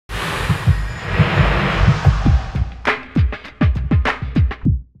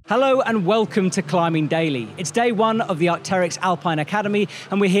Hello and welcome to Climbing Daily. It's day one of the Arc'teryx Alpine Academy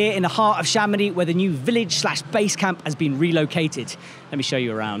and we're here in the heart of Chamonix where the new village/base camp has been relocated. Let me show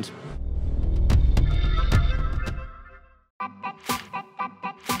you around.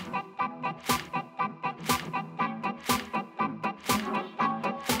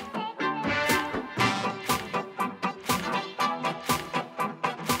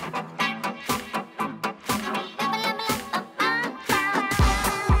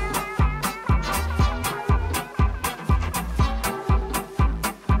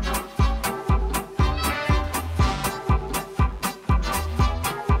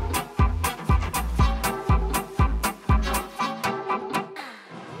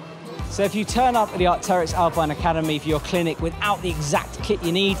 So if you turn up at the Arc'teryx Alpine Academy for your clinic without the exact kit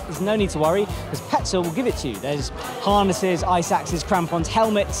you need, there's no need to worry, because Petzl will give it to you. There's harnesses, ice axes, crampons,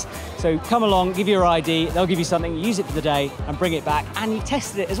 helmets. So come along, give you your ID, they'll give you something, use it for the day, and bring it back, and you've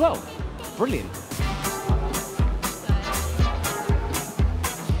tested it as well. Brilliant.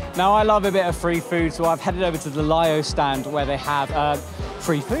 Now I love a bit of free food, so I've headed over to the Lyo stand where they have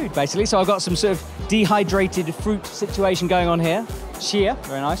free food, basically. So I've got some sort of dehydrated fruit situation going on here. Chia,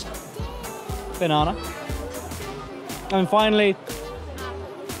 very nice. Banana. And finally,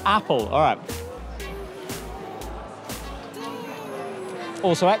 apple. All right.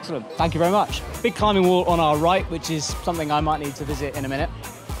 Also excellent. Thank you very much. Big climbing wall on our right, which is something I might need to visit in a minute.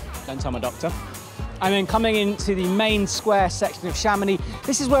 Don't tell my doctor. And then coming into the main square section of Chamonix,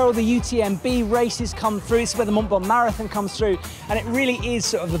 this is where all the UTMB races come through. This is where the Mont Blanc Marathon comes through. And it really is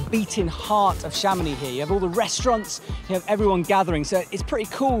sort of the beating heart of Chamonix here. You have all the restaurants, you have everyone gathering. So it's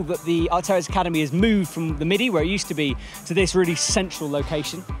pretty cool that the Arc'teryx Academy has moved from the Midi, where it used to be, to this really central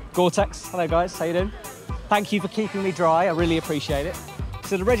location. Gore-Tex, hello guys, how you doing? Thank you for keeping me dry, I really appreciate it.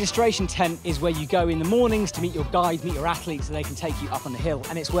 So the registration tent is where you go in the mornings to meet your guides, meet your athletes, so they can take you up on the hill.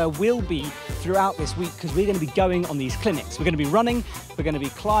 And it's where we'll be throughout this week because we're going to be going on these clinics. We're going to be running, we're going to be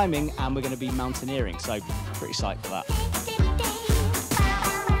climbing, and we're going to be mountaineering. So pretty psyched for that.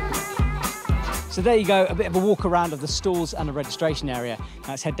 So there you go, a bit of a walk around of the stalls and the registration area. Now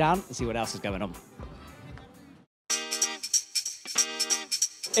let's head down and see what else is going on.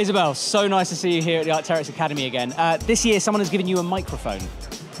 Isabel, so nice to see you here at the Arc'teryx Academy again. This year, someone has given you a microphone.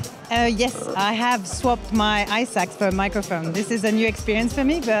 Yes, I have swapped my ice axe for a microphone. This is a new experience for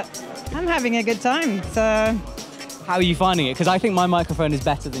me, but I'm having a good time, so... How are you finding it? Because I think my microphone is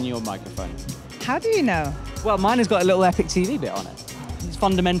better than your microphone. How do you know? Well, mine has got a little EpicTV bit on it. It's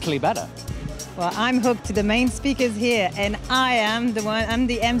fundamentally better. Well, I'm hooked to the main speakers here, and I'm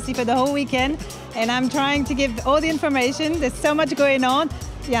the MC for the whole weekend, and I'm trying to give all the information. There's so much going on.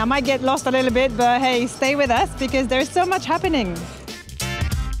 Yeah, I might get lost a little bit, but hey, stay with us because there's so much happening.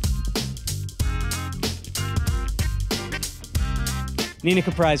 Nina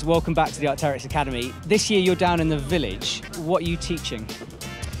Caprez, welcome back to the Arc'teryx Academy. This year you're down in the village. What are you teaching?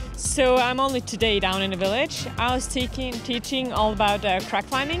 So I'm only today down in the village. I was teaching all about crack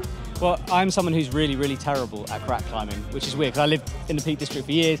climbing. Well, I'm someone who's really, really terrible at crack climbing, which is weird because I lived in the Peak District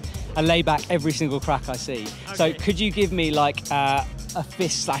for years. I lay back every single crack I see. Okay. So could you give me like a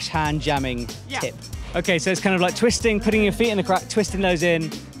fist/hand jamming tip? Okay, so it's kind of like twisting, putting your feet in the crack, twisting those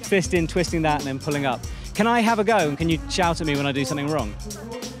in, twisting that, and then pulling up. Can I have a go? And can you shout at me when I do something wrong?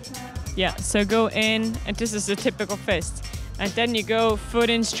 Yeah, so go in, and this is a typical fist. And then you go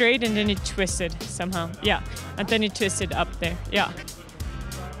foot in straight, and then you twist it somehow. Yeah, and then you twist it up there. Yeah.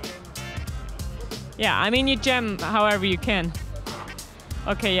 Yeah, I mean, you jam however you can.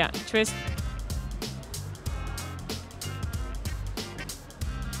 Okay, yeah, twist.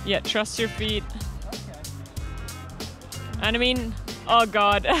 Yeah, trust your feet. And I mean, oh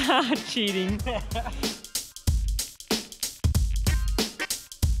God, cheating.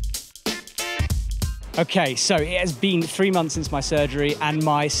 Okay, so it has been 3 months since my surgery and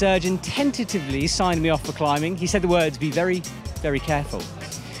my surgeon tentatively signed me off for climbing. He said the words, be very, very careful.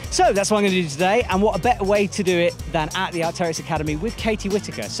 So that's what I'm going to do today, and what a better way to do it than at the Arc'teryx Academy with Katy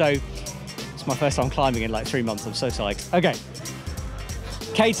Whittaker. So it's my first time climbing in like 3 months, I'm so psyched. Okay,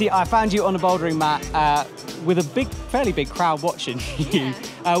 Katy, I found you on a bouldering mat with a fairly big crowd watching you.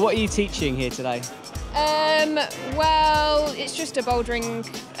 What are you teaching here today? Well, it's just a bouldering,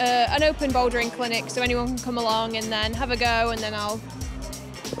 an open bouldering clinic, so anyone can come along and then have a go, and then I'll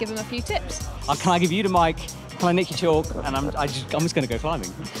give them a few tips. Can I give you the mic? Can I nick your chalk? And I'm just going to go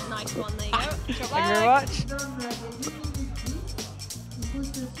climbing. Nice one, there you go. Thank you very much.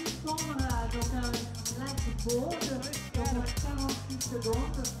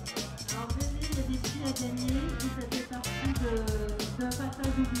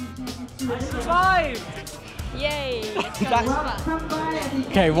 I survived! Yay! That was fun.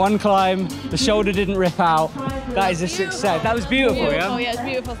 Okay, one climb, the shoulder didn't rip out. That is a success. That was beautiful, Beautiful, yeah? yeah, it's a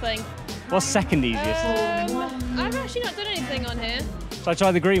beautiful thing. What's second easiest? I've actually not done anything on here. Shall I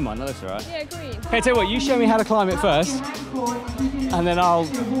try the green one? That looks alright. Yeah, green. Okay, tell you what, you show me how to climb it first, and then I'll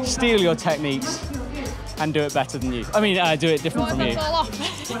steal your techniques and do it better than you. I mean, do it different What from if you. I fall off?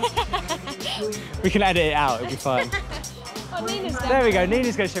 We can edit it out, it'll be fine. Oh, Nina's down. There we go,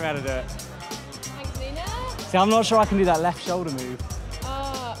 Nina's going to show me how to do it. Thanks, Nina. See, I'm not sure I can do that left shoulder move.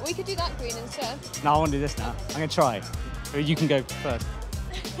 We could do that green instead. No, I want to do this now. I'm going to try. Or you can go first.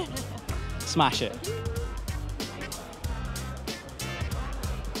 Smash it.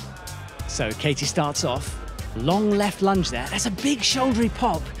 So Katy starts off, long left lunge there. That's a big shouldery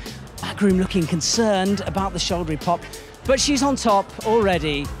pop. Backroom looking concerned about the shouldery pop, but she's on top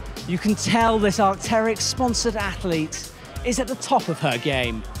already. You can tell this Arc'teryx sponsored athlete is at the top of her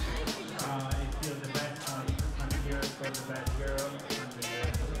game.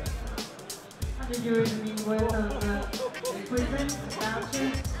 You're doing well equipment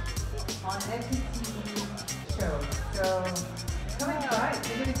vouchers on EpicTV show. So come and try,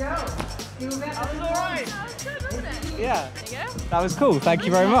 give it a go. That was all right. Yeah, There you go. that was cool. Thank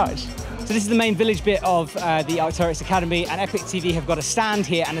you very much. So this is the main village bit of the Arc'teryx Academy, and EpicTV have got a stand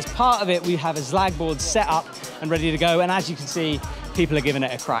here, and as part of it we have a slag board set up and ready to go, and as you can see, people are giving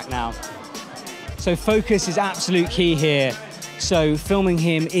it a crack now. So focus is absolute key here. So filming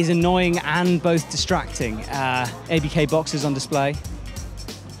him is annoying and both distracting. ABK boxes on display.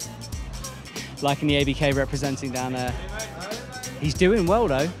 Liking the ABK representing down there. He's doing well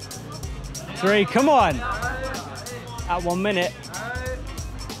though. 3, come on. At 1 minute.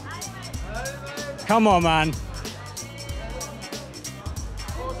 Come on, man.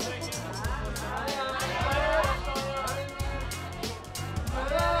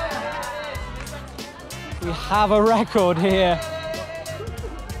 We have a record here.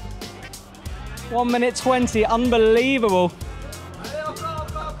 1 minute 20, unbelievable.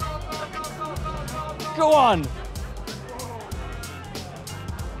 Go on.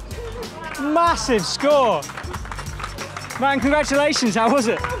 Massive score. Man, congratulations, how was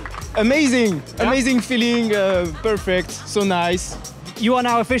it? Amazing, Yeah? amazing feeling, perfect, so nice. You are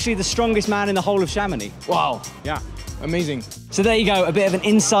now officially the strongest man in the whole of Chamonix. Wow, Yeah. amazing. So there you go, a bit of an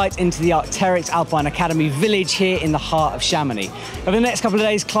insight into the Arc'teryx Alpine Academy village here in the heart of Chamonix. Over the next couple of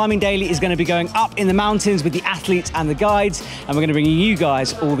days, Climbing Daily is going to be going up in the mountains with the athletes and the guides, and we're going to bring you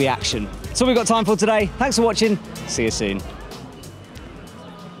guys all the action. That's all we've got time for today. Thanks for watching. See you soon.